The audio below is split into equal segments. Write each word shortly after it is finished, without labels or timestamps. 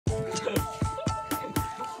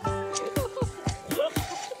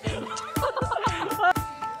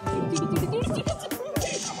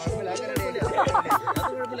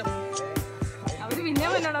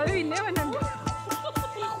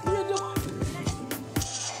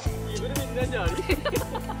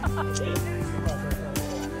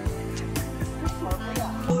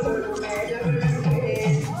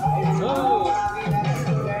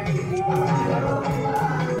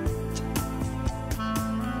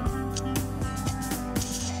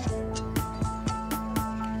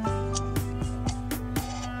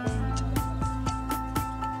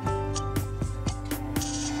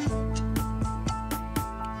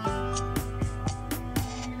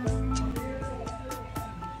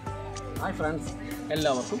Hi friends,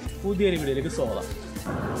 എല്ലാവർക്കും പുതിയൊരു വീഡിയോയിലേക്ക് സ്വാഗതം.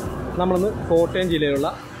 നമ്മളിന്ന് കോട്ടയം ജില്ലയിലുള്ള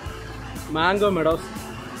മാംഗോ മെഡോസ്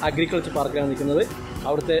അഗ്രികൾച്ചർ പാർക്കിലാണ് നിൽക്കുന്നത്.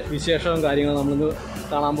 അവിടുത്തെ വിശേഷവും കാര്യങ്ങളും നമ്മളിന്ന്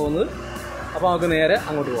കാണാൻ പോകുന്നത്. അപ്പോൾ നമുക്ക് നേരെ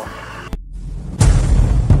അങ്ങോട്ട് പോകാം.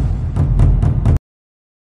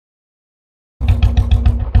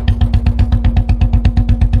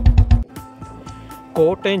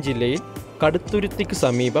 കോട്ടയം ജില്ലയിൽ കടുത്തുരുത്തിക്ക്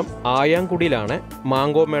സമീപം ആയാങ്കുടിയിലാണ്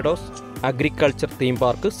mango meadows agriculture theme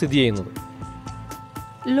park സ്ഥിതി ചെയ്യുന്നത്.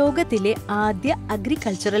 ലോകത്തിലെ ആദ്യ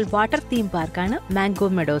അഗ്രികൾച്ചറൽ വാട്ടർ തീം പാർക്കാണ് മാംഗോ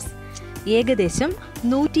മെഡോസ്. ഏകദേശം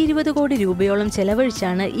 120 കോടി രൂപയോളം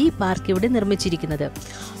ചെലവഴിച്ചാണ് ഈ പാർക്ക് ഇവിടെ നിർമ്മിച്ചിരിക്കുന്നത്.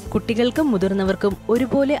 കുട്ടികൾക്കും മുതിർന്നവർക്കും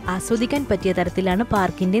ഒരുപോലെ ആസ്വദിക്കാൻ പറ്റിയ തരത്തിലാണ്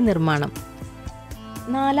പാർക്കിന്റെ നിർമ്മാണം.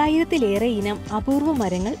 4000-ലേറെ ഇനം അപൂർവ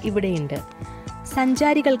മരങ്ങൾ ഇവിടെയുണ്ട്.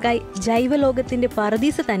 സഞ്ചാരികൾക്കായി ജൈവലോകത്തിന്റെ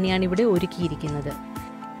പറദീസ തന്നെയാണ് ഇവിടെ ഒരുക്കിയിരിക്കുന്നത്.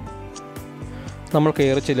 നമ്മൾ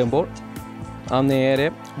കയറി ചെല്ലുമ്പോൾ ആ നേരെ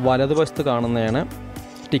വലതുവശത്ത് കാണുന്നതാണ്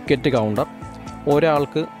ടിക്കറ്റ് കൗണ്ടർ.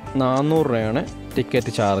 ഒരാൾക്ക് 400 രൂപയാണ്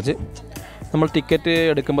ടിക്കറ്റ് ചാർജ്. നമ്മൾ ടിക്കറ്റ്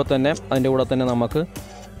എടുക്കുമ്പോൾ തന്നെ അതിൻ്റെ കൂടെ തന്നെ നമുക്ക്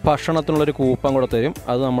ഭക്ഷണത്തിനുള്ളൊരു കൂപ്പൺ കൂടെ തരും.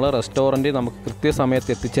 അത് നമ്മൾ റെസ്റ്റോറൻറ്റിൽ നമുക്ക്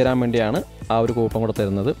കൃത്യസമയത്ത് എത്തിച്ചേരാൻ വേണ്ടിയാണ് ആ ഒരു കൂപ്പൺ കൂടെ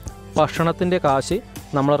തരുന്നത്. ഭക്ഷണത്തിൻ്റെ കാശ്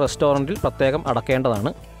നമ്മൾ റെസ്റ്റോറൻറ്റിൽ പ്രത്യേകം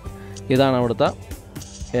അടക്കേണ്ടതാണ്. ഇതാണ് അവിടുത്തെ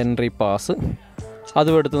എൻട്രി പാസ്.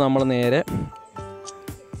 അതും എടുത്ത് നമ്മൾ നേരെ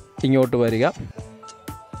ഇങ്ങോട്ട് വരിക.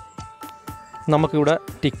 നമുക്കിവിടെ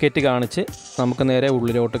ടിക്കറ്റ് കാണിച്ച് നമുക്ക് നേരെ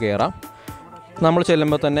ഉള്ളിലോട്ട് കയറാം. നമ്മൾ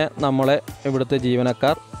ചെല്ലുമ്പോൾ തന്നെ നമ്മളെ ഇവിടുത്തെ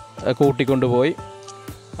ജീവനക്കാർ കൂട്ടിക്കൊണ്ടുപോയി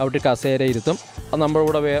അവിടെ കസേര ഇരുത്തും. അത് നമ്മുടെ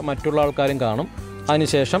കൂടെ മറ്റുള്ള ആൾക്കാരും കാണും.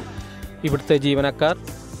 അതിനുശേഷം ഇവിടുത്തെ ജീവനക്കാർ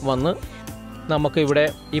വന്ന് നമുക്കിവിടെ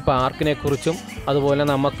ഈ പാർക്കിനെക്കുറിച്ചും അതുപോലെ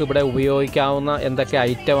നമുക്കിവിടെ ഉപയോഗിക്കാവുന്ന എന്തൊക്കെ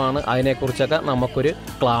ഐറ്റമാണ് അതിനെക്കുറിച്ചൊക്കെ നമുക്കൊരു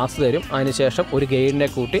ക്ലാസ് തരും. അതിനുശേഷം ഒരു ഗൈഡിനെ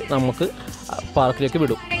കൂട്ടി നമുക്ക് പാർക്കിലേക്ക്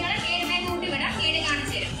വിടും.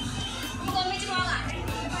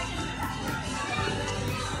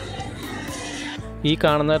 ഈ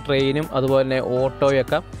കാണുന്ന ട്രെയിനും അതുപോലെ തന്നെ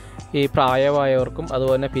ഓട്ടോയൊക്കെ ഈ പ്രായമായവർക്കും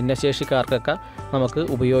അതുപോലെ തന്നെ ഭിന്നശേഷിക്കാർക്കൊക്കെ നമുക്ക്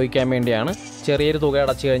ഉപയോഗിക്കാൻ വേണ്ടിയാണ്. ചെറിയൊരു തുക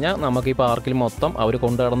അടച്ചു കഴിഞ്ഞാൽ നമുക്ക് ഈ പാർക്കിൽ മൊത്തം അവർ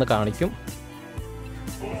കൊണ്ടുനടന്ന് കാണിക്കും.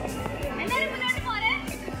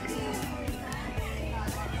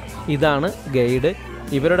 ഇതാണ് ഗൈഡ്.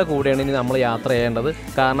 ഇവരുടെ കൂടെയാണ് ഇനി നമ്മൾ യാത്ര ചെയ്യേണ്ടത്.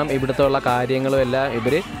 കാരണം ഇവിടുത്തെ ഉള്ള കാര്യങ്ങളും എല്ലാം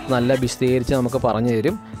ഇവർ നല്ല വിശദീകരിച്ച് നമുക്ക് പറഞ്ഞു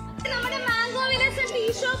തരും.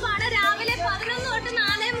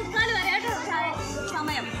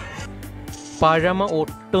 പഴമ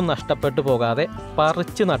ഒട്ടും നഷ്ടപ്പെട്ടു പോകാതെ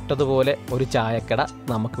പറിച്ച് നട്ടതുപോലെ ഒരു ചായക്കട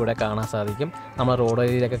നമുക്കിവിടെ കാണാൻ സാധിക്കും. നമ്മൾ റോഡ്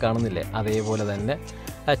ഏരിയയിലൊക്കെ കാണുന്നില്ലേ, അതേപോലെ തന്നെ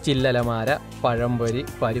ചില്ലലമാര, പഴംപൊരി,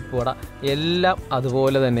 പരിപ്പുവട എല്ലാം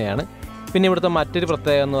അതുപോലെ തന്നെയാണ്. പിന്നെ ഇവിടുത്തെ മറ്റൊരു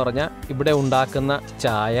പ്രത്യേകത എന്ന് പറഞ്ഞാൽ ഇവിടെ ഉണ്ടാക്കുന്ന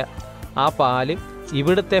ചായ, ആ പാല്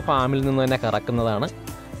ഇവിടുത്തെ ഫാമിൽ നിന്ന് തന്നെ കറക്കുന്നതാണ്.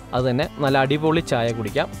 അത് തന്നെ നല്ല അടിപൊളി ചായ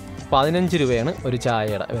കുടിക്കാം. 15 രൂപയാണ് ഒരു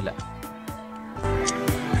ചായയുടെ വില.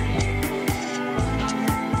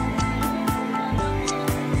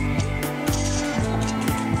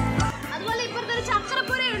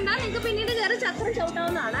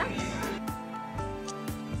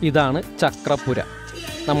 ഇതാണ് ചക്രപ്പുര.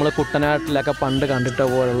 നമ്മൾ കുട്ടനാട്ടിലൊക്കെ പണ്ട് കണ്ടിട്ട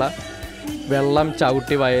പോലുള്ള വെള്ളം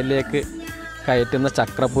ചവിട്ടി വയലിലേക്ക് കയറ്റുന്ന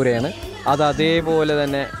ചക്രപ്പുരയാണ്. അത് അതേപോലെ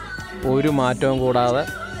തന്നെ ഒരു മാറ്റവും കൂടാതെ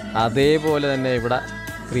അതേപോലെ തന്നെ ഇവിടെ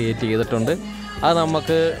ക്രിയേറ്റ് ചെയ്തിട്ടുണ്ട്. അത്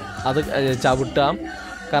നമുക്ക് ചവിട്ടാം.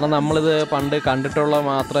 കാരണം നമ്മളിത് പണ്ട് കണ്ടിട്ടുള്ള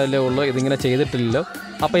മാത്രമല്ലേ ഉള്ളൂ, ഇതിങ്ങനെ ചെയ്തിട്ടില്ലല്ലോ.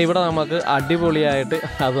 അപ്പോൾ ഇവിടെ നമുക്ക് അടിപൊളിയായിട്ട്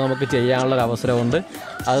അത് നമുക്ക് ചെയ്യാനുള്ളൊരു അവസരമുണ്ട്.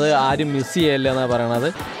 അത് ആരും മിസ് ചെയ്യല്ല എന്നാണ് പറയണത്.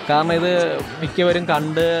 കാരണം ഇത് മിക്കവരും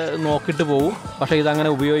കണ്ട് നോക്കിയിട്ട് പോവും, പക്ഷേ ഇതങ്ങനെ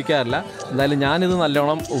ഉപയോഗിക്കാറില്ല. എന്തായാലും ഞാനിത്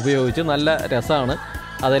നല്ലോണം ഉപയോഗിച്ച്, നല്ല രസമാണ്.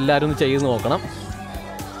 അതെല്ലാവരും ഒന്ന് ചെയ്ത് നോക്കണം.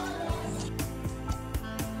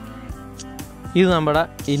 ഇത് നമ്മുടെ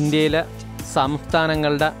ഇന്ത്യയിലെ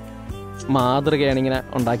സംസ്ഥാനങ്ങളുടെ മാതൃകയാണ് ഇങ്ങനെ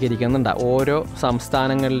ഉണ്ടാക്കിയിരിക്കുന്നുണ്ട്. ഓരോ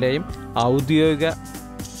സംസ്ഥാനങ്ങളുടെയും ഔദ്യോഗിക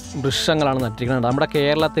വൃക്ഷങ്ങളാണ് നട്ടിരിക്കുന്നത്. നമ്മുടെ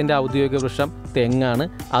കേരളത്തിൻ്റെ ഔദ്യോഗിക വൃക്ഷം തെങ്ങാണ്.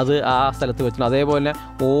 അത് ആ സ്ഥലത്ത് വെച്ചിട്ടുണ്ട്. അതേപോലെ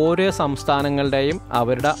ഓരോ സംസ്ഥാനങ്ങളുടെയും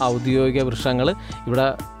അവരുടെ ഔദ്യോഗിക വൃക്ഷങ്ങൾ ഇവിടെ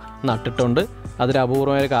നട്ടിട്ടുണ്ട്. അതൊരു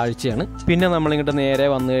അപൂർവമായ കാഴ്ചയാണ്. പിന്നെ നമ്മളിങ്ങോട്ട് നേരെ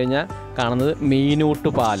വന്നു കഴിഞ്ഞാൽ കാണുന്നത്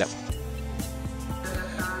മീനൂട്ട് പാലം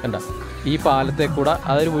കണ്ടോ. ഈ പാലത്തെ കൂടെ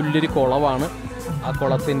അതൊരു വലിയൊരു കുളമാണ്. ആ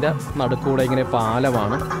കുളത്തിൻ്റെ നടുക്കൂടെ ഇങ്ങനെ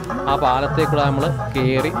പാലമാണ്. ആ പാലത്തേക്കൂടെ നമ്മൾ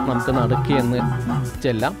കയറി നമുക്ക് നടുക്കി എന്ന്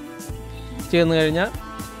ചെല്ലാം. ചെന്ന് കഴിഞ്ഞാൽ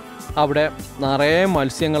അവിടെ നിറയെ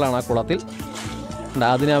മത്സ്യങ്ങളാണ് ആ കുളത്തിൽ.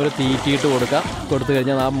 അതിനെ അവർ തീറ്റിയിട്ട് കൊടുത്തു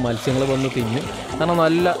കഴിഞ്ഞാൽ ആ മത്സ്യങ്ങൾ വന്ന് തിന്നും. കാരണം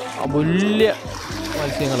നല്ല വലിയ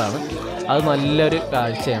മത്സ്യങ്ങളാണ്. അത് നല്ലൊരു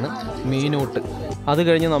കാഴ്ചയാണ്, മീനൂട്ട്. അത്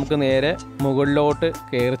കഴിഞ്ഞ് നമുക്ക് നേരെ മുകളിലോട്ട്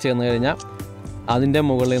കയറി ചെന്ന് കഴിഞ്ഞാൽ അതിൻ്റെ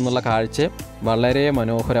മുകളിൽ നിന്നുള്ള കാഴ്ച വളരെ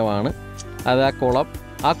മനോഹരമാണ്. അത്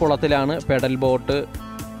ആ കുളത്തിലാണ് പെഡൽ ബോട്ട്,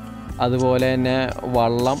 അതുപോലെ തന്നെ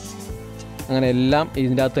വള്ളം, അങ്ങനെ എല്ലാം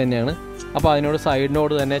ഇതിൻ്റെ അകത്ത് തന്നെയാണ്. അപ്പോൾ അതിനോട്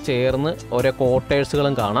സൈഡിനോട് തന്നെ ചേർന്ന് ഓരോ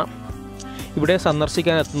കോട്ടേഴ്സുകളും കാണാം. ഇവിടെ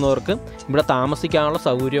സന്ദർശിക്കാൻ എത്തുന്നവർക്ക് ഇവിടെ താമസിക്കാനുള്ള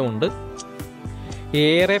സൗകര്യമുണ്ട്.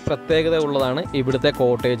 ഏറെ പ്രത്യേകത ഉള്ളതാണ് ഇവിടുത്തെ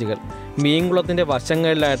കോട്ടേജുകൾ. മീൻകുളത്തിൻ്റെ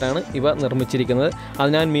വശങ്ങളിലായിട്ടാണ് ഇവ നിർമ്മിച്ചിരിക്കുന്നത്.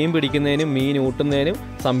 അതിനാൽ മീൻ പിടിക്കുന്നതിനും മീൻ ഊട്ടുന്നതിനും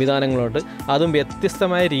സംവിധാനങ്ങളുണ്ട്. അതും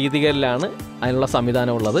വ്യത്യസ്തമായ രീതികളിലാണ് അതിനുള്ള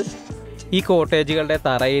സംവിധാനമുള്ളത്. ഈ കോട്ടേജുകളുടെ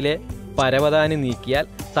തറയിലെ പരവതാനി നീക്കിയാൽ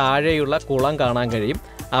താഴെയുള്ള കുളം കാണാൻ കഴിയും.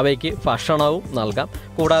 അവയ്ക്ക് ഭക്ഷണവും നൽകാം.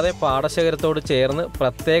 കൂടാതെ പാടശേഖരത്തോട് ചേർന്ന്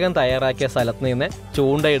പ്രത്യേകം തയ്യാറാക്കിയ സ്ഥലത്ത് നിന്ന്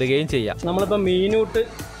ചൂണ്ടയിടുകയും ചെയ്യാം. നമ്മളിപ്പോൾ മീനൂട്ട്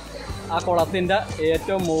ആ കുളത്തിൻ്റെ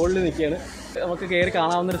ഏറ്റവും മുകളിൽ നിൽക്കുകയാണ്. നമുക്ക് കയറി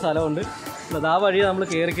കാണാവുന്നൊരു സ്ഥലമുണ്ട്. ആ വഴി നമ്മൾ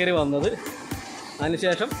കയറി വന്നത്.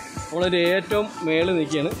 അതിനുശേഷം നമ്മളൊരു ഏറ്റവും മേളിൽ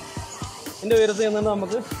നിൽക്കുകയാണ്. എൻ്റെ ഉയരത്തിൽ നിന്നുകൊണ്ട്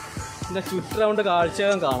നമുക്ക് ഇതിൻ്റെ ചുറ്ററൗണ്ട്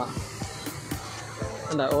കാഴ്ചകളും കാണാം.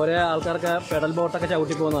 ഓരോ ആൾക്കാർക്ക് പെഡൽ ബോട്ടൊക്കെ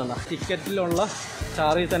ചവിട്ടി പോകുന്നതാണ്. ടിക്കറ്റിലുള്ള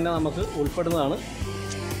ചാർജിൽ തന്നെ നമുക്ക് ഉൾപ്പെടുന്നതാണ്.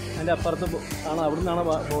 അതിൻ്റെ അപ്പുറത്ത് അവിടെ നിന്നാണ്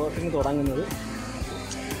ബോട്ടിങ് തുടങ്ങുന്നത്.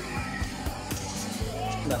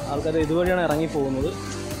 ആൾക്കാർ ഇതുവഴിയാണ് ഇറങ്ങിപ്പോകുന്നത്.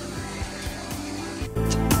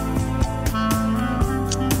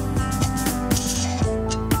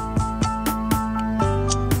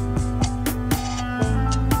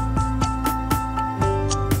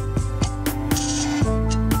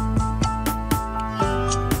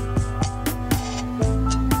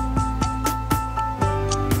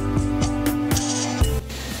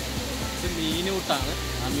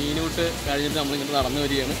 ആ മീനൂട്ട് കഴിഞ്ഞിട്ട് നമ്മളിങ്ങോട്ട് നടന്നു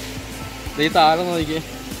വരികയാണ്. ഈ താഴെ നോക്കിയേ,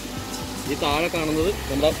 ഈ താഴെ കാണുന്നത്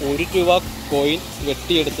നമ്മുടെ 1 രൂപ കോയിൻ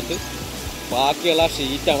വെട്ടിയെടുത്തിട്ട് ബാക്കിയുള്ള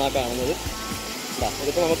ഷീറ്റാണ് ആ കാണുന്നത്.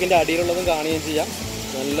 ഇതിപ്പോൾ നമുക്കിൻ്റെ അടിയിലുള്ളതും കാണുകയും ചെയ്യാം.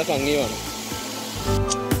 നല്ല ഭംഗിയുമാണ്.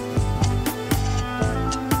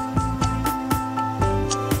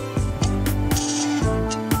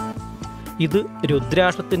 ഇത്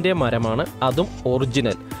രുദ്രാക്ഷത്തിൻ്റെ മരമാണ്, അതും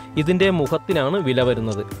ഒറിജിനൽ. ഇതിൻ്റെ മുഖത്തിനാണ് വില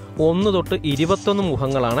വരുന്നത്. 1 തൊട്ട് 21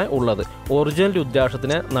 മുഖങ്ങളാണ് ഉള്ളത്. ഒറിജിനൽ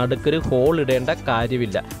രുദ്രാക്ഷത്തിന് നടുക്കൊരു ഹോൾ ഇടേണ്ട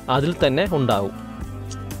കാര്യമില്ല, അതിൽ തന്നെ ഉണ്ടാവും.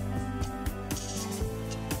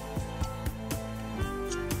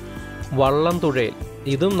 വള്ളം തുഴയിൽ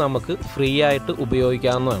ഇതും നമുക്ക് ഫ്രീ ആയിട്ട്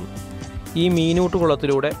ഉപയോഗിക്കാവുന്നതാണ്. ഈ മീനൂട്ട്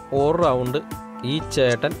കുളത്തിലൂടെ 1 റൗണ്ട് ഈ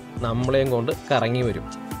ചേട്ടൻ നമ്മളെയും കൊണ്ട് കറങ്ങി വരും.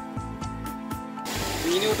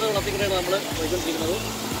 മീനൂട്ട് കുളത്തിലൂടെയാണ് നമ്മൾ പോയിക്കൊണ്ടിരിക്കുന്നത്.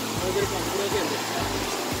 നമുക്കൊരു കമ്പനിയൊക്കെ ഉണ്ട്.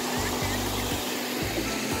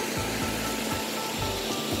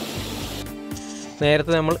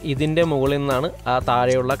 നേരത്തെ നമ്മൾ ഇതിൻ്റെ മുകളിൽ നിന്നാണ് ആ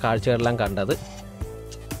താഴെയുള്ള കാഴ്ചകളെല്ലാം കണ്ടത്.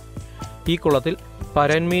 ഈ കുളത്തിൽ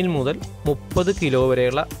പരന്മീൻ മുതൽ 30 കിലോ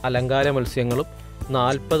വരെയുള്ള അലങ്കാര മത്സ്യങ്ങളും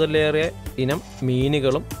 40-ലേറെ ഇനം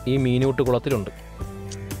മീനുകളും ഈ മീനൂട്ട് കുളത്തിലുണ്ട്.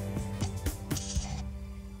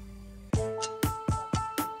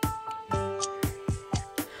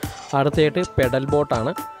 അടുത്തായിട്ട് പെഡൽ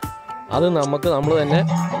ബോട്ടാണ്. അത് നമ്മൾ തന്നെ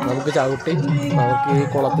ചവിട്ടി നമുക്ക് ഈ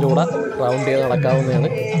കുളത്തിലൂടെ റൗണ്ട് ചെയ്ത് നടക്കാവുന്നതാണ്.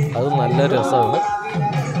 അത് നല്ല രസമാണ്.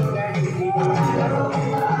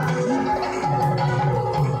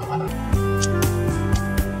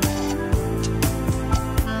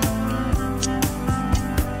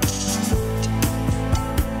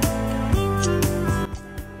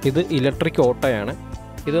 ഇത് ഇലക്ട്രിക് ഓട്ടോയാണ്.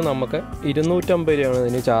 ഇത് നമുക്ക് 250 രൂപയാണ്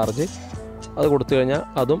ഇതിന് ചാർജ്. അത് കൊടുത്തു കഴിഞ്ഞാൽ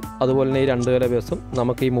അതും അതുപോലെ തന്നെ ഈ 2 നില ബസ്സും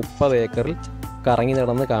നമുക്ക് ഈ 30 ഏക്കറിൽ കറങ്ങി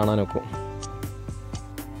നടന്ന് കാണാനൊക്കും.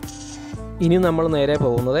 ഇനി നമ്മൾ നേരെ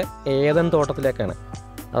പോകുന്നത് ഏദൻ തോട്ടത്തിലേക്കാണ്.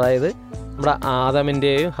 അതായത് നമ്മുടെ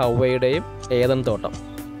ആദമിൻ്റെയും ഹവ്വയുടെയും ഏദൻ തോട്ടം.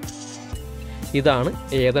 ഇതാണ്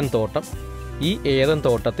ഏദൻ തോട്ടം. ഈ ഏദൻ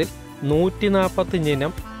തോട്ടത്തിൽ 145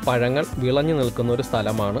 ഇനം പഴങ്ങൾ വിളഞ്ഞു നിൽക്കുന്ന ഒരു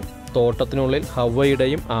സ്ഥലമാണ്. തോട്ടത്തിനുള്ളിൽ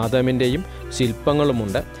ഹവ്വയുടെയും ആദമിൻ്റെയും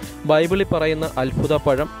ശില്പങ്ങളുമുണ്ട്. ബൈബിളിൽ പറയുന്ന അത്ഭുത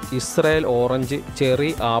പഴം, ഇസ്രായേൽ ഓറഞ്ച്, ചെറി,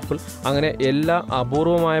 ആപ്പിൾ, അങ്ങനെ എല്ലാ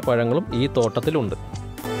അപൂർവമായ പഴങ്ങളും ഈ തോട്ടത്തിലുണ്ട്.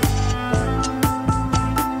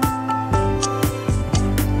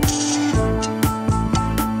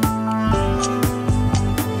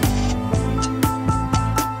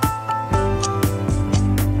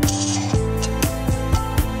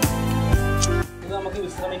 ഇത് നമുക്ക്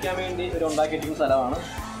വിശ്രമിക്കാൻ വേണ്ടി ഒരു ഉണ്ടാക്കിയിരിക്കുന്ന സ്ഥലമാണ്.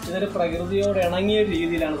 ഇതൊരു പ്രകൃതിയോട് ഇണങ്ങിയ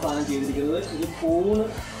രീതിയിലാണ് സാധനം ചെയ്തിരിക്കുന്നത്. ഇത് പൂണ്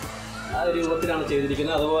രൂപത്തിലാണ്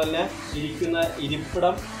ചെയ്തിരിക്കുന്നത്. അതുപോലെ തന്നെ ഇരിക്കുന്ന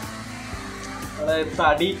ഇരിപ്പിടം, അതായത്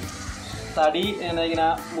തടി, തടി ഇങ്ങനെ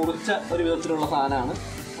മുറിച്ച ഒരു വിധത്തിലുള്ള സാധനമാണ്.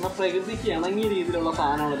 എന്നാൽ പ്രകൃതിക്ക് ഇണങ്ങിയ രീതിയിലുള്ള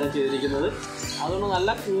സാധനമാണ് ഇതെല്ലാം ചെയ്തിരിക്കുന്നത്. അതുകൊണ്ട് നല്ല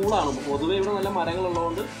കൂളാണ്. പൊതുവേ ഇവിടെ നല്ല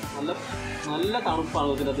മരങ്ങളുള്ളതുകൊണ്ട് നല്ല തണുപ്പാണ്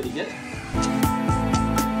ഇതിനകത്തിരിക്കാൻ.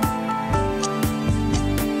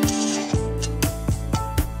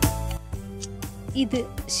 ഇത്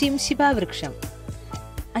ശിംശിബ വൃക്ഷം.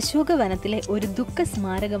 അശോകവനത്തിലെ ഒരു ദുഃഖ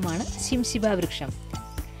സ്മാരകമാണ് ശിംശിബ വൃക്ഷം.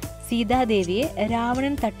 സീതാദേവിയെ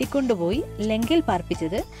രാവണൻ തട്ടിക്കൊണ്ടുപോയി ലങ്കയിൽ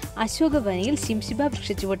പാർപ്പിച്ചത് അശോകവനിയിൽ ശിംശിബ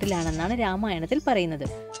വൃക്ഷച്ചുവട്ടിലാണെന്നാണ് രാമായണത്തിൽ പറയുന്നത്.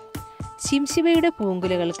 ശിംശിബയുടെ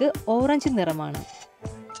പൂങ്കുലകൾക്ക് ഓറഞ്ച് നിറമാണ്.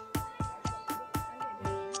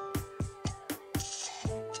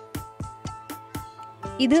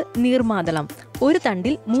 ഇത് നീർമാതളം. ഒരു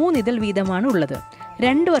തണ്ടിൽ 3 ഇതൾ വീതമാണ് ഉള്ളത്.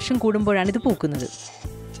 2 വർഷം കൂടുമ്പോഴാണ് ഇത് പൂക്കുന്നത്.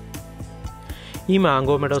 ഈ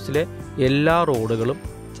മാംഗോ മെഡോസിലെ എല്ലാ റോഡുകളും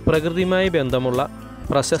പ്രകൃതിയുമായി ബന്ധമുള്ള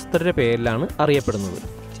പ്രശസ്തരുടെ പേരിലാണ് അറിയപ്പെടുന്നത്.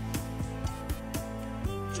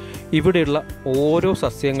 ഇവിടെയുള്ള ഓരോ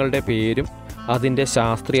സസ്യങ്ങളുടെ പേരും അതിൻ്റെ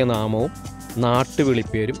ശാസ്ത്രീയ നാമവും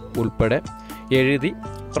നാട്ടുവിളിപ്പേരും ഉൾപ്പെടെ എഴുതി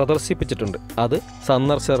പ്രദർശിപ്പിച്ചിട്ടുണ്ട്. അത്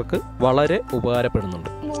സന്ദർശകർക്ക് വളരെ ഉപകാരപ്പെടുന്നുണ്ട്.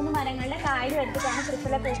 3 മരങ്ങളുടെ കായലും എടുത്തിട്ടാണ്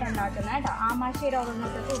തൃപ്പലപ്പേട്ട ഉണ്ടാക്കുന്നത് കേട്ടോ. ആമാശയ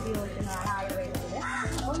രോഗങ്ങൾക്കൊക്കെ ഉപയോഗിക്കുന്നതാണ് ആയുർവേദത്തിൽ.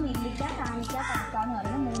 അപ്പോൾ നെല്ലിക്ക, കാണിക്ക, കടക്ക എന്ന്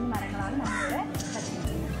പറയുന്ന 3 മരങ്ങളാണ് നമ്മളിവിടെ വെച്ചിരിക്കുന്നത്.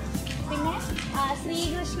 പിന്നെ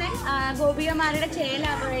ശ്രീകൃഷ്ണൻ ഗോപികമാരുടെ ചേല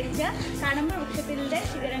അപഹരിച്ച് കടമ്പ വൃക്ഷത്തിൻ്റെ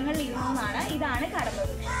ശിഖരങ്ങളിൽ ഇരുന്നതാണ്. ഇതാണ് കടമ്പ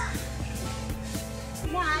വൃക്ഷം.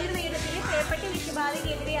 പിന്നെ ആയുർവേദത്തിൽ പേപ്പട്ടി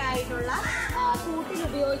വിഷബാധയ്ക്കെതിരെയായിട്ടുള്ള കൂട്ടിൽ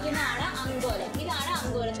ഉപയോഗിക്കുന്നതാണ് അങ്കോലം. ഇതാണ്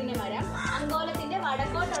അങ്കോലത്തിൻ്റെ മരം. അങ്കോലത്തിൻ്റെ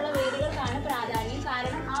വടക്കോട്ടുള്ള വേരുകൾക്കാണ് പ്രാധാന്യം.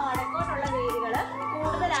 കാരണം ആ വടക്കോട്ടുള്ള വേരുകൾ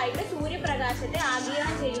കൂടുതലായിട്ട് സൂര്യപ്രകാശത്തെ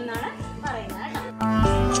ആഗിരണം ചെയ്യുമെന്നാണ് പറയുന്നത് കേട്ടോ.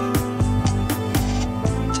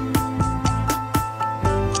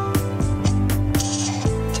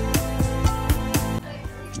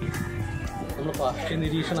 നമ്മൾ പക്ഷി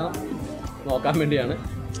നിരീക്ഷണം നോക്കാൻ വേണ്ടിയാണ്.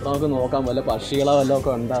 ഇവിടെ നമുക്ക് നോക്കാം വല്ല പക്ഷികളോ വല്ലതും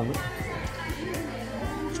ഒക്കെ ഉണ്ടാകും.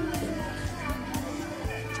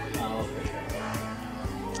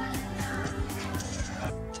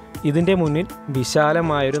 ഇതിൻ്റെ മുന്നിൽ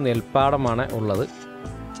വിശാലമായൊരു നെൽപ്പാടമാണ് ഉള്ളത്.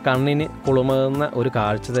 കണ്ണിന് കുളിർമകുന്ന ഒരു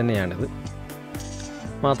കാഴ്ച തന്നെയാണിത്.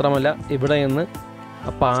 മാത്രമല്ല ഇവിടെ നിന്ന്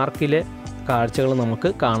പാർക്കിലെ കാഴ്ചകൾ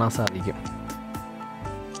നമുക്ക് കാണാൻ സാധിക്കും.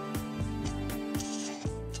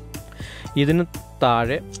 ഇതിന്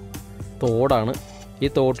താഴെ തോടാണ്. ഈ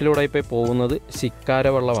തോട്ടിലൂടെ ഇപ്പോൾ പോകുന്നത്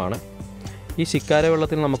ശിക്കാരവെള്ളമാണ്. ഈ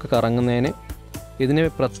ശിക്കാരവെള്ളത്തിൽ നമുക്ക് കറങ്ങുന്നതിന് ഇതിന്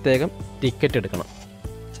പ്രത്യേകം ടിക്കറ്റ് എടുക്കണം.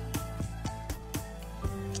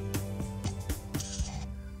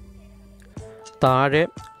 താഴെ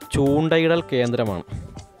ചൂണ്ടയിടൽ കേന്ദ്രമാണ്.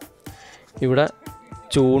 ഇവിടെ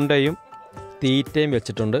ചൂണ്ടയും തീറ്റയും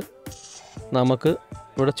വെച്ചിട്ടുണ്ട്. നമുക്ക്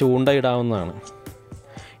ഇവിടെ ചൂണ്ടയിടാവുന്നതാണ്.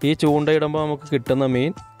 ഈ ചൂണ്ടയിടുമ്പോൾ നമുക്ക് കിട്ടുന്ന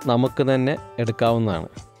മീൻ നമുക്ക് തന്നെ എടുക്കാവുന്നതാണ്.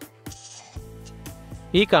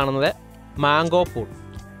 ഈ കാണുന്നത് മാംഗോ പൂൾ,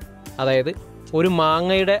 അതായത് ഒരു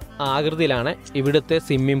മാങ്ങയുടെ ആകൃതിയിലാണ് ഇവിടുത്തെ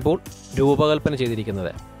സ്വിമ്മിംഗ് പൂൾ രൂപകൽപ്പന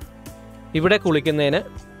ചെയ്തിരിക്കുന്നത്. ഇവിടെ കുളിക്കുന്നതിന്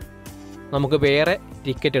നമുക്ക് വേറെ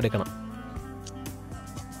ടിക്കറ്റ് എടുക്കണം.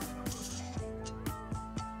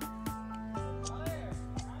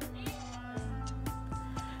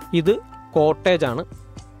 ഇത് കോട്ടേജാണ്.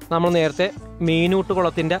 നമ്മൾ നേരത്തെ മീനൂട്ട്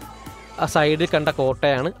കുളത്തിൻ്റെ ആ സൈഡിൽ കണ്ട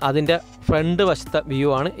കോട്ടയാണ്. അതിൻ്റെ ഫ്രണ്ട് വശത്തെ വ്യൂ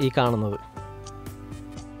ആണ് ഈ കാണുന്നത്.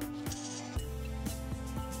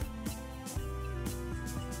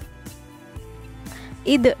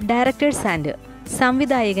 ഇത് ഡയറക്ടേഴ്സ് ആൻഡ്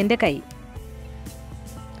സംവിധായകൻ്റെ കൈ.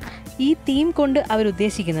 ഈ തീം കൊണ്ട്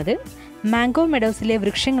അവരുദ്ദേശിക്കുന്നത് മാംഗോ മെഡോസിലെ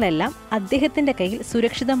വൃക്ഷങ്ങളെല്ലാം അദ്ദേഹത്തിൻ്റെ കയ്യിൽ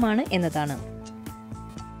സുരക്ഷിതമാണ് എന്നതാണ്.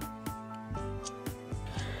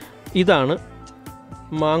 ഇതാണ്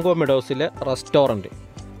മാംഗോ മെഡോസിലെ റെസ്റ്റോറൻറ്റ്.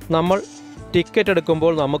 നമ്മൾ ടിക്കറ്റ്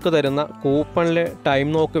എടുക്കുമ്പോൾ നമുക്ക് തരുന്ന കൂപ്പണിലെ ടൈം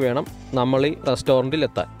നോക്കി വേണം നമ്മൾ ഈ റെസ്റ്റോറൻറ്റിൽ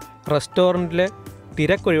എത്താൻ. റെസ്റ്റോറൻറ്റിലെ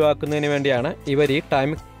തിരക്കൊഴിവാക്കുന്നതിന് വേണ്ടിയാണ് ഇവർ ഈ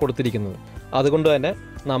ടൈം കൊടുത്തിരിക്കുന്നത്. അതുകൊണ്ട് തന്നെ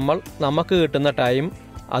നമുക്ക് കിട്ടുന്ന ടൈം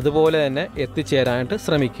അതുപോലെ തന്നെ എത്തിച്ചേരാനായിട്ട്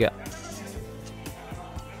ശ്രമിക്കുക.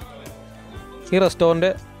 ഈ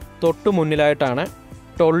റെസ്റ്റോറൻറ്റ് തൊട്ട് മുന്നിലായിട്ടാണ്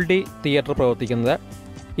ടൊൾഡി തിയേറ്റർ പ്രവർത്തിക്കുന്നത്.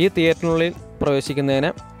 ഈ തിയേറ്ററിനുള്ളിൽ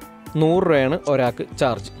പ്രവേശിക്കുന്നതിന് 100 രൂപയാണ് ഒരാൾക്ക്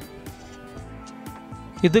ചാർജ്.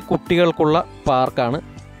 ഇത് കുട്ടികൾക്കുള്ള പാർക്കാണ്.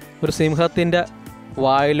 ഒരു സിംഹത്തിൻ്റെ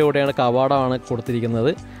വായിലൂടെയാണ് കവാടമാണ്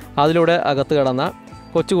കൊടുത്തിരിക്കുന്നത്. അതിലൂടെ അകത്ത് കടന്ന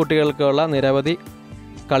കൊച്ചു കുട്ടികൾക്കുള്ള നിരവധി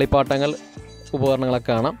കളിപ്പാട്ടങ്ങൾ, ഉപകരണങ്ങളൊക്കെ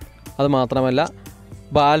കാണാം. അതുമാത്രമല്ല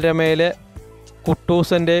ബാലരമയിലെ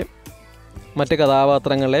കുട്ടൂസൻ്റെയും മറ്റ്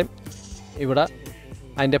കഥാപാത്രങ്ങളെയും ഇവിടെ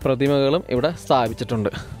അതിൻ്റെ പ്രതിമകളും ഇവിടെ സ്ഥാപിച്ചിട്ടുണ്ട്.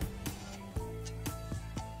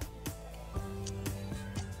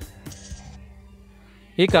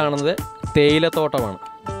 ഈ കാണുന്നത് തേയിലത്തോട്ടമാണ്.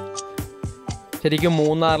 ശരിക്കും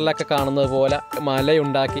മൂന്നാറിലൊക്കെ കാണുന്നത് പോലെ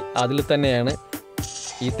മലയുണ്ടാക്കി അതിൽ തന്നെയാണ്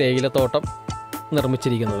ഈ തേയിലത്തോട്ടം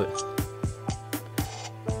നിർമ്മിച്ചിരിക്കുന്നത്.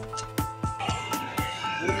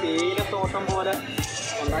 തേയിലത്തോട്ടം പോലെ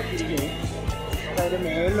ഉണ്ടാക്കിയിരിക്കുന്നു. അതിൻ്റെ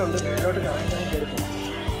മേളിലുണ്ട്, മേലോട്ട് കറങ്ങാൻ കയറും.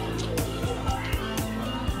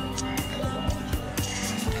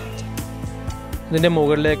 ഇതിൻ്റെ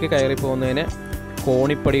മുകളിലേക്ക് കയറി പോകുന്നതിന്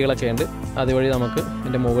കോണിപ്പടികളൊക്കെ ഉണ്ട്. അതുവഴി നമുക്ക്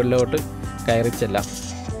ഇതിൻ്റെ മുകളിലോട്ട് കയറി ചെല്ലാം.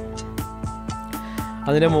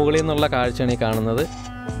 അതിൻ്റെ മുകളിൽ നിന്നുള്ള കാഴ്ചയാണ് ഈ കാണുന്നത്.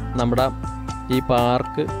 നമ്മുടെ ഈ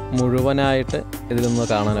പാർക്ക് മുഴുവനായിട്ട് ഇതിൽ നിന്ന്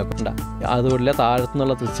കാണാനൊക്കെ ഉണ്ട്. അതുപോലെ താഴത്തു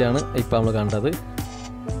നിന്നുള്ള ദൃശ്യമാണ് ഇപ്പോൾ നമ്മൾ കണ്ടത്.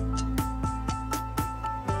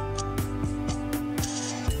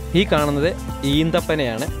 ഈ കാണുന്നത്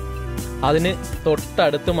ഈന്തപ്പനയാണ്. അതിന്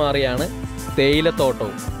തൊട്ടടുത്ത് മാറിയാണ്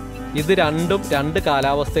തേയിലത്തോട്ടവും. ഇത് രണ്ടും രണ്ട്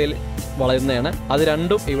കാലാവസ്ഥയിൽ വളരുന്നതാണ്. അത്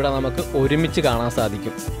രണ്ടും ഇവിടെ നമുക്ക് ഒരുമിച്ച് കാണാൻ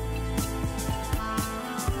സാധിക്കും.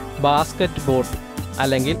 ബാസ്ക്കറ്റ് ബോട്ട്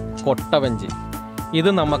അല്ലെങ്കിൽ കൊട്ടവഞ്ചി ഇത്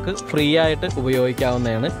നമുക്ക് ഫ്രീ ആയിട്ട്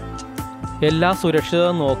ഉപയോഗിക്കാവുന്നതാണ്. എല്ലാ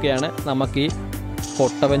സുരക്ഷിതവും നോക്കിയാണ് നമുക്ക് ഈ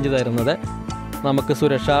കൊട്ടവഞ്ചി തരുന്നത്. നമുക്ക്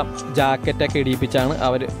സുരക്ഷാ ജാക്കറ്റൊക്കെ ഇടിയിപ്പിച്ചാണ്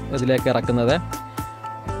അവർ ഇതിലേക്ക് ഇറക്കുന്നത്.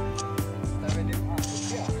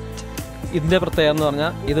 ഇതിൻ്റെ പ്രത്യേകത എന്ന്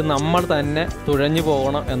പറഞ്ഞാൽ ഇത് നമ്മൾ തന്നെ തുഴഞ്ഞു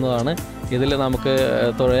പോകണം എന്നതാണ്. ഇതിൽ നമുക്ക്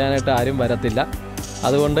തുഴയാനായിട്ട് ആരും വരത്തില്ല.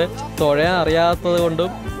 അതുകൊണ്ട് തുഴയാൻ അറിയാത്തത്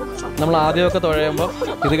കൊണ്ടും നമ്മൾ ആദ്യമൊക്കെ തുഴയുമ്പോൾ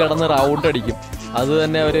ഇത് കിടന്ന് റൗണ്ട് അടിക്കും. അത്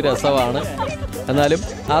തന്നെ ഒരു രസമാണ്. എന്നാലും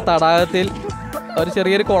ആ തടാകത്തിൽ ഒരു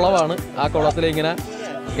ചെറിയൊരു കുളമാണ്. ആ കുളത്തിലിങ്ങനെ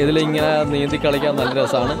ഇതിലിങ്ങനെ നീന്തി കളിക്കാൻ നല്ല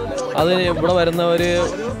രസമാണ്. അത് ഇവിടെ വരുന്നവർ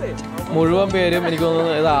മുഴുവൻ പേരും എനിക്ക്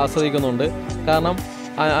തോന്നുന്നു ഇത് ആസ്വദിക്കുന്നുണ്ട്. കാരണം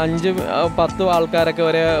 5-10 ആൾക്കാരൊക്കെ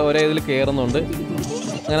ഒരേ ഇതിൽ കയറുന്നുണ്ട്.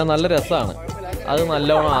 അങ്ങനെ നല്ല രസമാണ്. അത്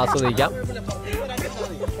നല്ലോണം ആസ്വദിക്കാം.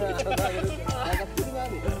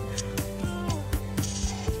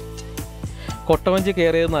 കൊട്ടവഞ്ചി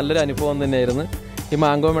കയറിയത് നല്ലൊരു അനുഭവം തന്നെയായിരുന്നു. ഈ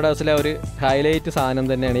മാംഗോ മെഡോസിലെ ഒരു ഹൈലൈറ്റ് സാധനം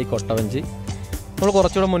തന്നെയാണ് ഈ കൊട്ടവഞ്ചി. നമ്മൾ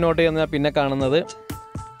കുറച്ചുകൂടെ മുന്നോട്ട് ചെന്നാൽ പിന്നെ കാണുന്നത്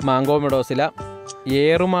മാംഗോ മെഡോസിലെ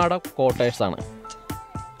ഏറുമാട കോട്ടേഴ്സാണ്.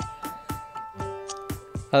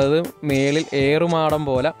 അതായത് മേളിൽ ഏറുമാടം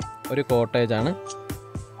പോലെ ഒരു കോട്ടേജാണ്.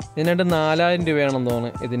 ഇതിനായിട്ട് 4000 രൂപയാണെന്ന്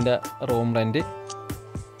തോന്നുന്നു ഇതിൻ്റെ റൂം റെൻറ്റ്.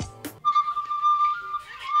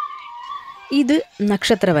 ഇത്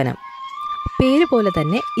നക്ഷത്രവനം. പേര് പോലെ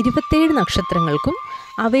തന്നെ 27 നക്ഷത്രങ്ങൾക്കും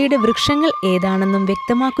അവയുടെ വൃക്ഷങ്ങൾ ഏതാണെന്നും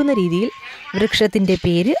വ്യക്തമാക്കുന്ന രീതിയിൽ വൃക്ഷത്തിൻ്റെ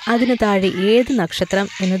പേര്, അതിനു താഴെ ഏത് നക്ഷത്രം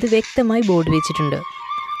എന്നത് വ്യക്തമായി ബോർഡ് വെച്ചിട്ടുണ്ട്.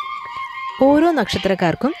 ഓരോ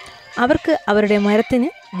നക്ഷത്രക്കാർക്കും അവർക്ക് അവരുടെ മരത്തിന്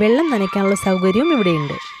വെള്ളം നനയ്ക്കാനുള്ള സൗകര്യവും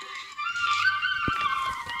ഇവിടെയുണ്ട്.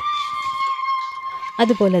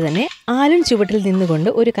 അതുപോലെ തന്നെ ആലിൻ ചുവട്ടിൽ നിന്നുകൊണ്ട്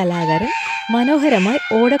ഒരു കലാകാരൻ മനോഹരമായി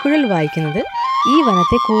ഓടക്കുഴൽ വായിക്കുന്നത് ഈ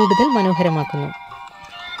വനത്തെ കൂടുതൽ മനോഹരമാക്കുന്നു.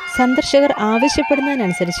 സന്ദർശകർ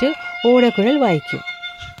ആവശ്യപ്പെടുന്നതിനനുസരിച്ച് ഓടക്കുഴൽ വായിക്കും.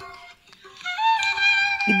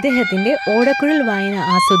 ഇദ്ദേഹത്തിൻ്റെ ഓടക്കുഴൽ വായന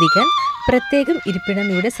ആസ്വദിക്കാൻ പ്രത്യേകം ഇരിപ്പിടം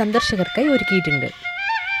ഇവിടെ സന്ദർശകർക്കായി ഒരുക്കിയിട്ടുണ്ട്.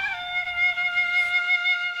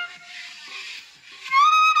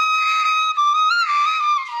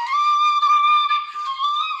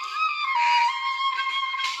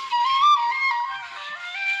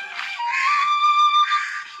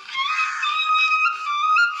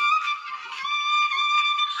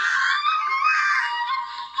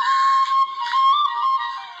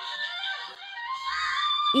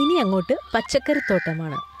 ഇനി അങ്ങോട്ട്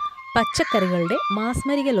പച്ചക്കറിത്തോട്ടമാണ്. പച്ചക്കറികളുടെ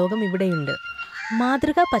മാസ്മരിക ലോകം ഇവിടെയുണ്ട്.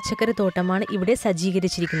 മാതൃകാ പച്ചക്കറിത്തോട്ടമാണ് ഇവിടെ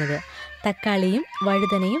സജ്ജീകരിച്ചിരിക്കുന്നത്. തക്കാളിയും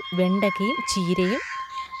വഴുതനയും വെണ്ടയ്ക്കയും ചീരയും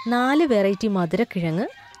 4 വെറൈറ്റി മധുരക്കിഴങ്ങ്,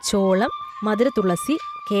 ചോളം, മധുരത്തുളസി,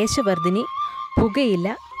 കേശവർദ്ധിനി,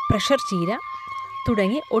 പുകയില, പ്രഷർ ചീര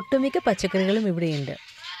തുടങ്ങി ഒട്ടുമിക്ക പച്ചക്കറികളും ഇവിടെയുണ്ട്.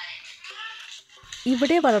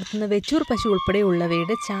 ഇവിടെ വളർത്തുന്ന വെച്ചൂർ പശു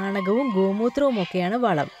ഉൾപ്പെടെയുള്ളവയുടെ ചാണകവും ഗോമൂത്രവും ഒക്കെയാണ്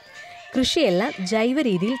വളം. കൃഷിയെല്ലാം ജൈവ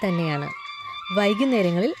രീതിയിൽ തന്നെയാണ്.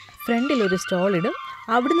 വൈകുന്നേരങ്ങളിൽ ഫ്രണ്ടിൽ ഒരു സ്റ്റോൾ ഇടും.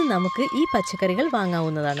 അവിടുന്ന് നമുക്ക് ഈ പച്ചക്കറികൾ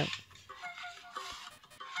വാങ്ങാവുന്നതാണ്.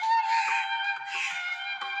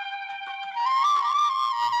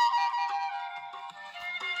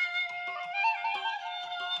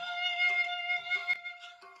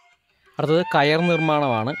 അടുത്തത് കയർ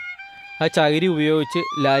നിർമ്മാണമാണ്. ആ ചകിരി ഉപയോഗിച്ച്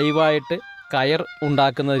ലൈവായിട്ട് കയർ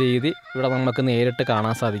ഉണ്ടാക്കുന്ന രീതി ഇവിടെ നമുക്ക് നേരിട്ട്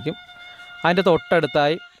കാണാൻ സാധിക്കും. അതിൻ്റെ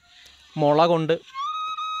തൊട്ടടുത്തായി മുള കൊണ്ട്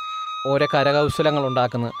ഓരോ കരകൗശലങ്ങൾ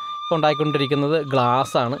ഉണ്ടാക്കുന്നത്. ഇപ്പോൾ ഉണ്ടാക്കിക്കൊണ്ടിരിക്കുന്നത്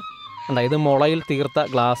ഗ്ലാസ്സാണ്. ഇത് മുളയിൽ തീർത്ത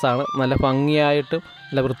ഗ്ലാസ്സാണ്. നല്ല ഭംഗിയായിട്ടും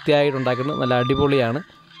നല്ല വൃത്തിയായിട്ട് ഉണ്ടാക്കുന്നത്. നല്ല അടിപൊളിയാണ്.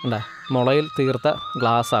 മുളയിൽ തീർത്ത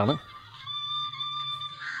ഗ്ലാസ്സാണ്.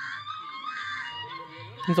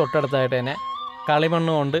 തൊട്ടടുത്തായിട്ട് തന്നെ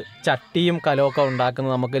കളിമണ്ണ് കൊണ്ട് ചട്ടിയും കലമൊക്കെ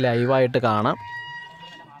ഉണ്ടാക്കുന്നത് നമുക്ക് ലൈവായിട്ട് കാണാം.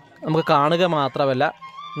 നമുക്ക് കാണുക മാത്രമല്ല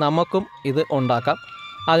നമുക്കും ഇത് ഉണ്ടാക്കാം.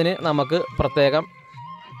 അതിന് നമുക്ക് പ്രത്യേകം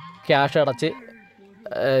ക്യാഷ് അടച്ച്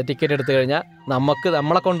ടിക്കറ്റ് എടുത്തു കഴിഞ്ഞാൽ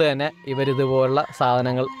നമ്മളെ കൊണ്ട് തന്നെ ഇവരിതുപോലുള്ള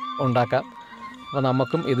സാധനങ്ങൾ ഉണ്ടാക്കാം. അപ്പോൾ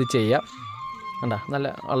നമുക്കും ഇത് ചെയ്യാം. കണ്ട നല്ല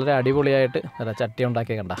വളരെ അടിപൊളിയായിട്ട് അല്ല ചട്ടി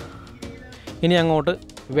ഉണ്ടാക്കി കണ്ട. ഇനി അങ്ങോട്ട്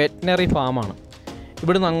വെറ്റിനറി ഫാമാണ്.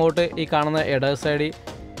 ഇവിടുന്ന് അങ്ങോട്ട് ഈ കാണുന്ന ഇട സൈഡിൽ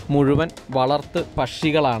മുഴുവൻ വളർത്ത്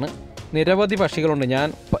പക്ഷികളാണ്. നിരവധി പക്ഷികളുണ്ട്. ഞാൻ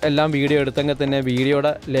എല്ലാം വീഡിയോ എടുത്തെങ്കിൽ തന്നെ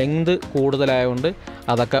വീഡിയോയുടെ ലെങ്ത് കൂടുതലായതുകൊണ്ട്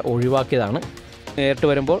അതൊക്കെ ഒഴിവാക്കിയതാണ്. നേരിട്ട്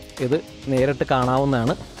വരുമ്പോൾ ഇത് നേരിട്ട്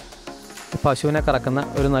കാണാവുന്നതാണ്. പശുവിനെ കറക്കുന്ന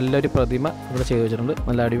ഒരു നല്ലൊരു പ്രതിമ ഇവിടെ ചെയ്തു വെച്ചിട്ടുണ്ട്.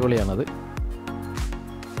 നല്ല അടിപൊളിയാണത്.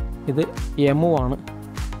 ഇത് യമുവാണ്.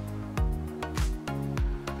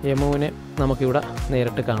 യമുവിനെ നമുക്കിവിടെ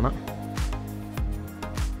നേരിട്ട് കാണാം.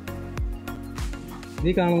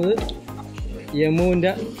 ഇത് കാണുന്നത്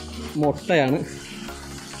യമുവിൻ്റെ മുട്ടയാണ്.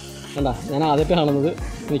 കണ്ട, ഞാൻ ആദ്യമായിട്ട് കാണുന്നത്.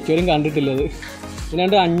 മിക്കവരും കണ്ടിട്ടില്ലത്.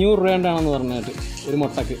 ഇതിനാണ്ട് 500 രൂപയാണെന്ന് പറഞ്ഞിട്ട് ഒരു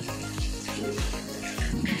മുട്ടക്ക്.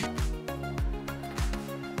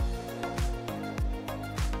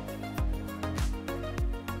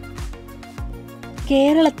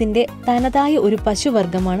 കേരളത്തിന്റെ തനതായ ഒരു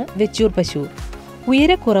പശുവർഗമാണ് വെച്ചൂർ പശു.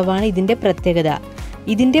 ഉയരക്കുറവാണ് ഇതിന്റെ പ്രത്യേകത.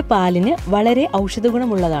 ഇതിന്റെ പാലിന് വളരെ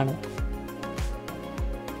ഔഷധഗുണമുള്ളതാണ്.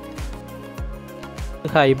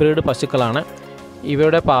 ഹൈബ്രിഡ് പശുക്കളാണ്.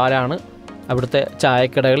 ഇവയുടെ പാലാണ് അവിടുത്തെ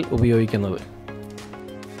ചായക്കടകളിൽ ഉപയോഗിക്കുന്നത്.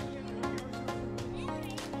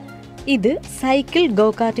 ഇത് സൈക്കിൾ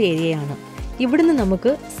ഗോകാർട്ട് ഏരിയയാണ്. ഇവിടുന്ന്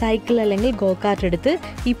നമുക്ക് സൈക്കിൾ അല്ലെങ്കിൽ ഗോകാർട്ട് എടുത്ത്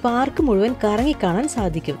ഈ പാർക്ക് മുഴുവൻ കറങ്ങിക്കാണാൻ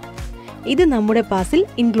സാധിക്കും. ഇത് നമ്മുടെ പാസിൽ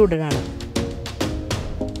ഇൻക്ലൂഡഡ് ആണ്.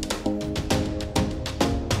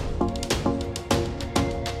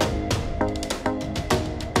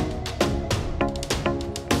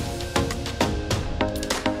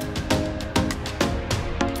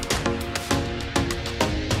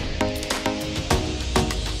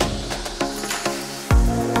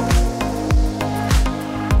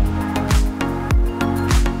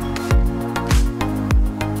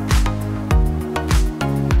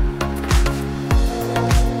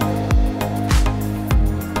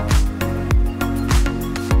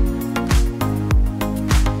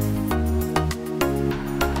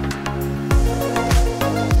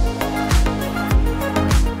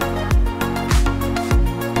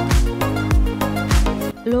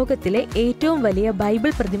 ലോകത്തിലെ ഏറ്റവും വലിയ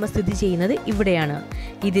ബൈബിൾ പ്രതിമ സ്ഥിതി ചെയ്യുന്നത് ഇവിടെയാണ്.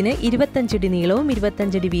 ഇതിന് 25 അടി നീളവും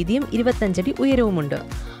 25 അടി വീതിയും 25 അടി ഉയരവുമുണ്ട്.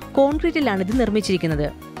 കോൺക്രീറ്റിലാണ് ഇത് നിർമ്മിച്ചിരിക്കുന്നത്.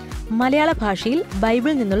 മലയാള ഭാഷയിൽ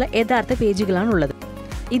ബൈബിളിൽ നിന്നുള്ള യഥാർത്ഥ പേജുകളാണുള്ളത്.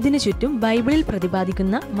 ഇതിനു ചുറ്റും ബൈബിളിൽ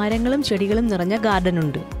പ്രതിപാദിക്കുന്ന മരങ്ങളും ചെടികളും നിറഞ്ഞ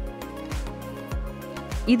ഗാർഡനുണ്ട്.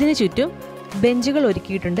 ഇതിനു ചുറ്റും ബെഞ്ചുകൾ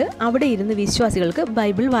ഒരുക്കിയിട്ടുണ്ട്. അവിടെ ഇരുന്ന് വിശ്വാസികൾക്ക്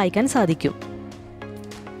ബൈബിൾ വായിക്കാൻ സാധിക്കും.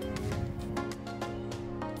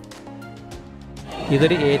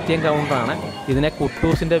 ഇതൊരു ATM കൗണ്ടറാണ്. ഇതിനെ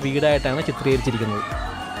കുട്ടൂസിൻ്റെ വീടായിട്ടാണ് ചിത്രീകരിച്ചിരിക്കുന്നത്.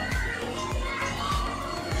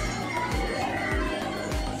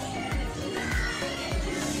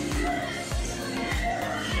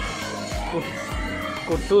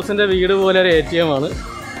 കുട്ടൂസിൻ്റെ വീട് പോലെ ഒരു ATM ആണ്.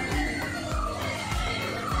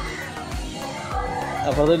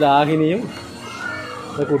 അപ്പോൾ അത് ഡാഹിനിയും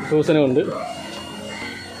കുട്ടൂസിനും ഉണ്ട്.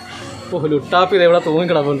 ലുട്ടാപ്പി ഇതെവിടെ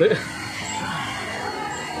തൂങ്ങിക്കിടപ്പുണ്ട്.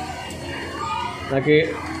 നമുക്ക്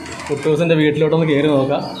കുട്ടൂസിൻ്റെ വീട്ടിലോട്ടൊന്ന് കയറി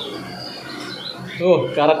നോക്കാം.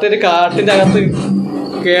 കറക്റ്റ് ഒരു കാട്ടിൻ്റെ അകത്ത്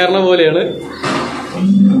കയറണ പോലെയാണ്.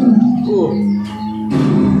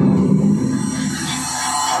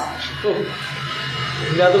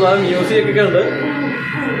 ഇതിനകത്ത് വേറെ മ്യൂസിയൊക്കെ ഉണ്ട്.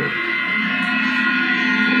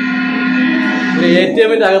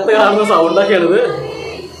 ATMന്റെ അകത്ത് കാണുന്ന സൗണ്ടൊക്കെയാണിത്.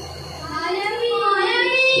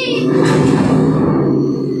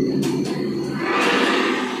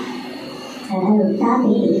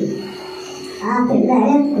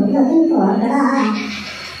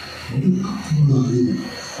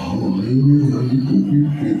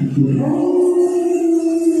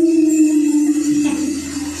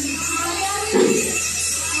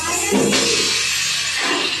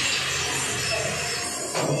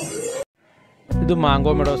 ഇത്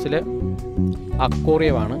മാംഗോ മെഡോസിലെ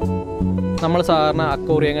അക്വേറിയമാണ്. നമ്മൾ സാധാരണ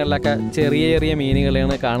അക്വേറിയങ്ങളിലൊക്കെ ചെറിയ ചെറിയ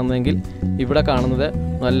മീനുകളെയാണ് കാണുന്നതെങ്കിൽ ഇവിടെ കാണുന്നത്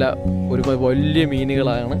നല്ല ഒരു വലിയ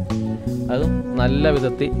മീനുകളാണ്. അതും നല്ല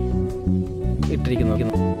വിധത്തിൽ ഇട്ടിരിക്കുന്നത്.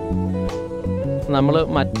 നമ്മൾ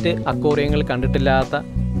മറ്റ് അക്വേറിയങ്ങളിൽ കണ്ടിട്ടില്ലാത്ത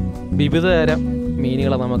വിവിധ തരം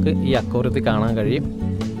മീനുകളെ നമുക്ക് ഈ അക്വേറിയത്തിൽ കാണാൻ കഴിയും.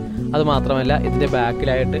 അതുമാത്രമല്ല ഇതിൻ്റെ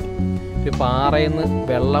ബാക്കിലായിട്ട് ഒരു പാറയിൽ നിന്ന്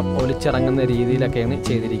വെള്ളം ഒലിച്ചിറങ്ങുന്ന രീതിയിലൊക്കെയാണ്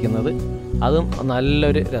ചെയ്തിരിക്കുന്നത്. അതും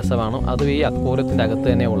നല്ലൊരു രസമാണ്. അതും ഈ അക്വേറിയത്തിൻ്റെ അകത്ത്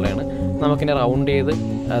തന്നെ ഉള്ളതാണ്. നമുക്കിനെ റൗണ്ട് ചെയ്ത്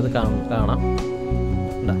അത് കാണാം.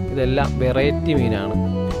 ഇതെല്ലാം വെറൈറ്റി മീനാണ്.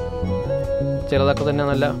 ചിലതൊക്കെ തന്നെ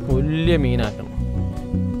നല്ല വലിയ മീനാക്കണം.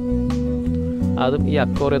 അതും ഈ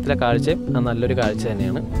അക്വേറിയത്തിലെ കാഴ്ചയും നല്ലൊരു കാഴ്ച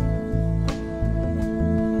തന്നെയാണ്.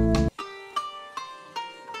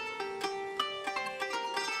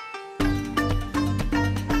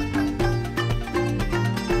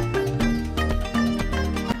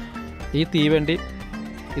 ഈ തീവണ്ടി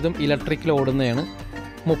ഇതും ഇലക്ട്രിക്കിൽ ഓടുന്നതാണ്.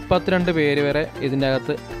 32 പേര് വരെ ഇതിൻ്റെ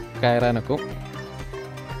അകത്ത് കയറാനൊക്കും.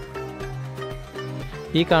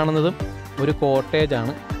 ഈ കാണുന്നതും ഒരു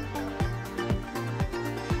കോട്ടേജാണ്.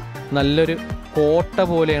 നല്ലൊരു കോട്ട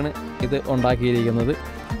പോലെയാണ് ഇത് ഉണ്ടാക്കിയിരിക്കുന്നത്.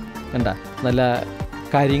 കണ്ട, നല്ല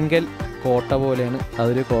കരിങ്കൽ കോട്ട പോലെയാണ്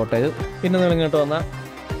അതൊരു കോട്ടേജ്. പിന്നെ നിങ്ങൾ ഇങ്ങോട്ട് വന്നാൽ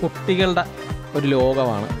കുട്ടികളുടെ ഒരു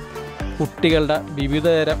ലോകമാണ്. കുട്ടികളുടെ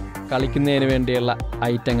വിവിധതരം കളിക്കുന്നതിന് വേണ്ടിയുള്ള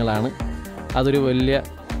ഐറ്റങ്ങളാണ്. അതൊരു വലിയ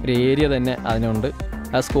ഒരു ഏരിയ തന്നെ അതിനുണ്ട്.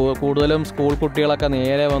 കൂടുതലും സ്കൂൾ കുട്ടികളൊക്കെ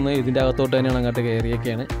നേരെ വന്ന് ഇതിൻ്റെ അകത്തോട്ട് തന്നെയാണ് അങ്ങോട്ട്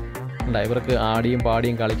കയറിയൊക്കെയാണ്. ഇവർക്ക് ആടിയും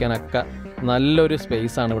പാടിയും കളിക്കാനൊക്കെ നല്ലൊരു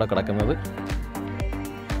സ്പേസാണ് ഇവിടെ കിടക്കുന്നത്.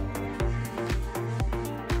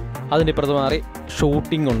 അതിൻ്റെ ഇപ്പുറത്ത് മാറി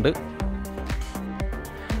ഷൂട്ടിംഗ് ഉണ്ട്.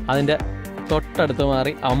 അതിൻ്റെ തൊട്ടടുത്ത്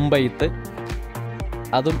മാറി അമ്പെയ്ത്ത്,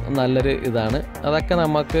 അതും നല്ലൊരു ഇതാണ്. അതൊക്കെ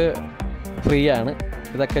നമുക്ക് ഫ്രീ ആണ്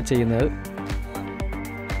ഇതൊക്കെ ചെയ്യുന്നത്.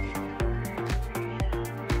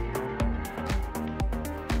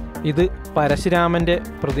 ഇത് പരശുരാമൻ്റെ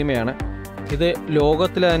പ്രതിമയാണ്. ഇത്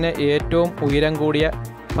ലോകത്തിലെ തന്നെ ഏറ്റവും ഉയരം കൂടിയ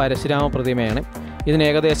പരശുരാമ പ്രതിമയാണ്. ഇതിന്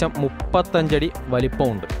ഏകദേശം 35 അടി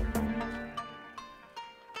വലിപ്പമുണ്ട്.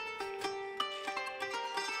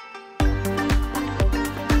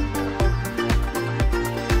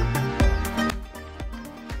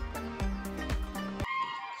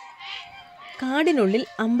 കാടിനുള്ളിൽ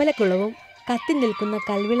അമ്പലക്കുളവും കത്തി നിൽക്കുന്ന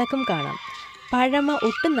കൽവിളക്കും കാണാം. പഴമ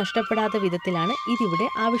ഒട്ടും നഷ്ടപ്പെടാത്ത വിധത്തിലാണ് ഇതിവിടെ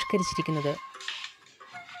ആവിഷ്കരിച്ചിരിക്കുന്നത്.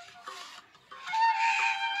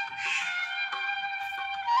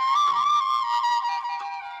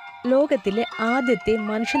 ലോകത്തിലെ ആദ്യത്തെ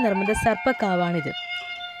മനുഷ്യനിർമ്മിത സർപ്പക്കാവാണിത്.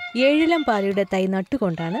 7 പാലയുടെ തൈ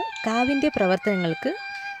നട്ടുകൊണ്ടാണ് കാവിൻ്റെ പ്രവർത്തനങ്ങൾക്ക്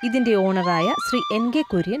ഇതിൻ്റെ ഓണറായ ശ്രീ NK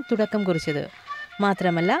കുര്യൻ തുടക്കം കുറിച്ചത്.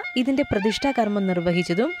 മാത്രമല്ല, ഇതിൻ്റെ പ്രതിഷ്ഠാകർമ്മം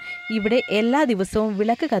നിർവഹിച്ചതും ഇവിടെ എല്ലാ ദിവസവും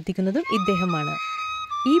വിളക്ക് കത്തിക്കുന്നതും ഇദ്ദേഹമാണ്.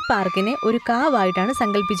 ഈ പാർക്കിനെ ഒരു കാവായിട്ടാണ്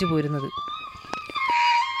സങ്കല്പിച്ചു പോരുന്നത്.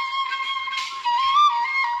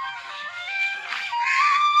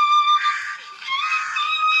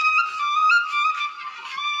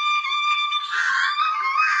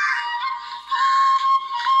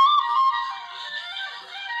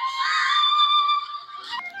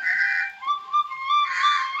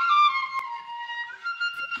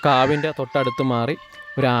 കാവിൻ്റെ തൊട്ടടുത്ത് മാറി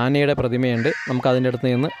ഒരു ആനയുടെ പ്രതിമയുണ്ട്. നമുക്കതിൻ്റെ അടുത്ത്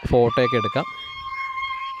നിന്ന് ഫോട്ടോയൊക്കെ എടുക്കാം.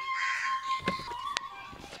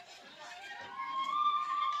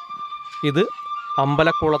 ഇത്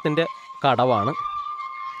അമ്പലക്കുളത്തിൻ്റെ കടവാണ്.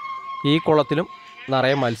 ഈ കുളത്തിലും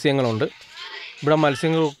നിറയെ മത്സ്യങ്ങളുണ്ട്. ഇവിടെ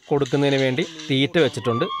മത്സ്യങ്ങൾ കൊടുക്കുന്നതിന് വേണ്ടി തീറ്റ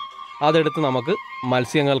വെച്ചിട്ടുണ്ട്. അതെടുത്ത് നമുക്ക്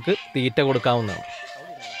മത്സ്യങ്ങൾക്ക് തീറ്റ കൊടുക്കാവുന്നതാണ്.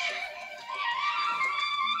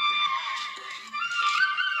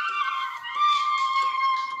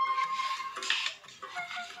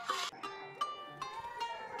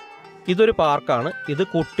 ഇതൊരു പാർക്കാണ്. ഇത്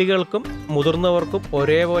കുട്ടികൾക്കും മുതിർന്നവർക്കും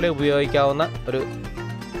ഒരേപോലെ ഉപയോഗിക്കാവുന്ന ഒരു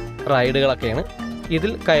റൈഡുകളൊക്കെയാണ്.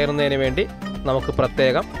 ഇതിൽ കയറുന്നതിന് വേണ്ടി നമുക്ക്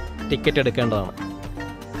പ്രത്യേകം ടിക്കറ്റ് എടുക്കേണ്ടതാണ്.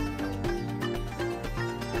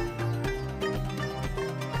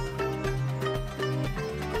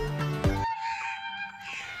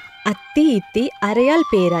 അത്തി, ഇത്തി, അരയാൽ,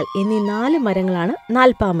 പേരാൽ എന്നീ 4 മരങ്ങളാണ്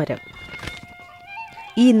നാൽപ്പാമരം.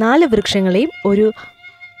 ഈ 4 വൃക്ഷങ്ങളെയും ഒരു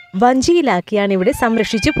വഞ്ചിയിലാക്കിയാണ് ഇവിടെ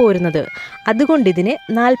സംരക്ഷിച്ചു പോരുന്നത്. അതുകൊണ്ട് ഇതിനെ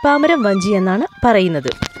നാൽപ്പാമരം വഞ്ചി എന്നാണ് പറയുന്നത്.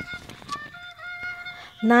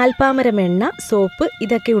 നാൽപ്പാമരം എണ്ണ, സോപ്പ്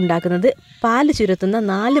ഇതൊക്കെ ഉണ്ടാക്കുന്നത് പാല് ചുരത്തുന്ന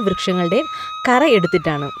 4 വൃക്ഷങ്ങളുടെ കറ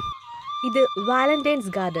എടുത്തിട്ടാണ്. ഇത്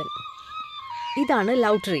വാലന്റൈൻസ് ഗാർഡൻ. ഇതാണ്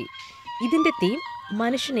ലവ് ട്രീ. ഇതിൻ്റെ തീം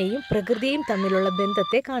മനുഷ്യനെയും പ്രകൃതിയെയും തമ്മിലുള്ള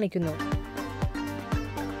ബന്ധത്തെ കാണിക്കുന്നു.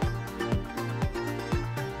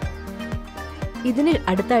 ഇതിന്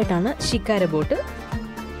അടുത്തായിട്ടാണ് ശിക്കാര ബോട്ട്.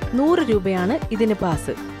 100 രൂപയാണ് ഇതിന്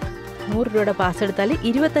പാസ്. 100 രൂപയുടെ പാസ് എടുത്താൽ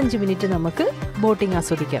 25 മിനിറ്റ് നമുക്ക് ബോട്ടിംഗ്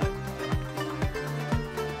ആസ്വദിക്കാം.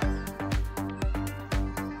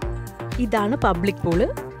 ഇതാണ് പബ്ലിക് പൂള്.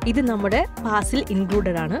 ഇത് നമ്മുടെ പാസിൽ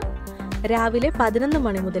ഇൻക്ലൂഡഡ് ആണ്. രാവിലെ 11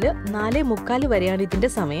 മണി മുതൽ 4:45 വരെയാണ്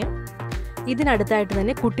ഇതിൻ്റെ സമയം. ഇതിനടുത്തായിട്ട്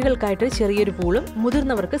തന്നെ കുട്ടികൾക്കായിട്ട് ചെറിയൊരു പൂളും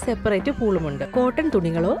മുതിർന്നവർക്ക് സെപ്പറേറ്റ് പൂളുമുണ്ട്. കോട്ടൺ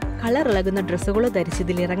തുണികളോ കളർ ഇളകുന്ന ഡ്രസ്സുകളോ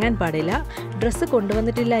ധരിച്ചതിൽ ഇറങ്ങാൻ പാടില്ല. ഡ്രസ്സ്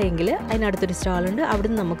കൊണ്ടുവന്നിട്ടില്ല എങ്കിൽ അതിനടുത്തൊരു സ്റ്റാളുണ്ട്,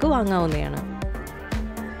 അവിടുന്ന് നമുക്ക് വാങ്ങാവുന്നതാണ്.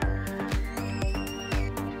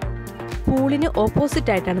 പൂളിന്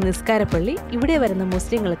ഓപ്പോസിറ്റ് ആയിട്ടാണ് നിസ്കാരപ്പള്ളി. ഇവിടെ വരുന്ന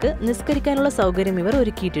മുസ്ലിങ്ങൾക്ക് നിസ്കരിക്കാനുള്ള സൗകര്യം ഇവർ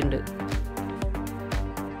ഒരുക്കിയിട്ടുണ്ട്.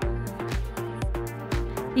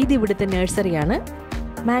 ഇതിവിടുത്തെ നഴ്സറിയാണ്.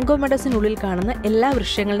 മാംഗോ മെഡോസിനുള്ളിൽ കാണുന്ന എല്ലാ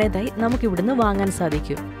വൃക്ഷങ്ങളുടേതായി നമുക്ക് ഇവിടുന്ന് വാങ്ങാൻ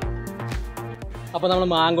സാധിക്കും. അപ്പോൾ നമ്മൾ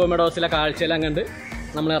മാംഗോ മെഡോസിലെ കാഴ്ചയെല്ലാം കണ്ട്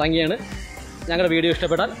നമ്മൾ ഇറങ്ങിയാണ്. ഞങ്ങളുടെ വീഡിയോ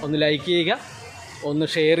ഇഷ്ടപ്പെട്ടാൽ ഒന്ന് ലൈക്ക് ചെയ്യുക, ഒന്ന്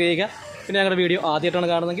ഷെയർ ചെയ്യുക. പിന്നെ ഞങ്ങളുടെ വീഡിയോ ആദ്യമായിട്ടാണ്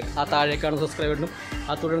കാണുന്നതെങ്കിൽ ആ താഴേക്കാണ് സബ്സ്ക്രൈബ് ചെയ്യണം.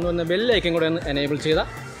 ആ തുടർന്ന് വന്ന ബെല്ലൈക്കൻ കൂടെ ഒന്ന് എനേബിൾ ചെയ്താൽ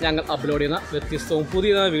ഞങ്ങൾ അപ്ലോഡ് ചെയ്യുന്ന വ്യത്യസ്തവും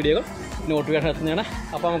പുതിയതായ വീഡിയോകൾ നോട്ടിഫിക്കേഷൻ എത്തുന്നതാണ്.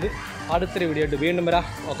 അപ്പോൾ നമുക്ക് അടുത്തൊരു വീഡിയോ ആയിട്ട് വീണ്ടും വരാം.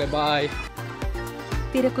 Okay, bye.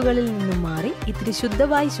 തിരക്കുകളിൽ നിന്നും മാറി ഇത്തിരി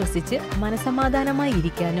ശുദ്ധമായി ശ്വസിച്ച് മനസമാധാനമായി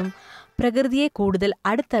ഇരിക്കാനും പ്രകൃതിയെ കൂടുതൽ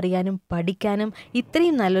അടുത്തറിയാനും പഠിക്കാനും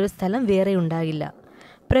ഇത്രയും നല്ലൊരു സ്ഥലം വേറെ ഉണ്ടാകില്ല.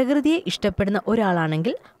 പ്രകൃതിയെ ഇഷ്ടപ്പെടുന്ന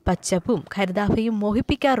ഒരാളാണെങ്കിൽ പച്ചപ്പും ഹരിതാഭയും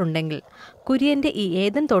മോഹിപ്പിക്കാറുണ്ടെങ്കിൽ കുര്യൻ്റെ ഈ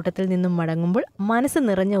ഏദൻ തോട്ടത്തിൽ നിന്നും മടങ്ങുമ്പോൾ മനസ്സ്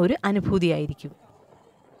നിറഞ്ഞ ഒരു അനുഭൂതിയായിരിക്കും.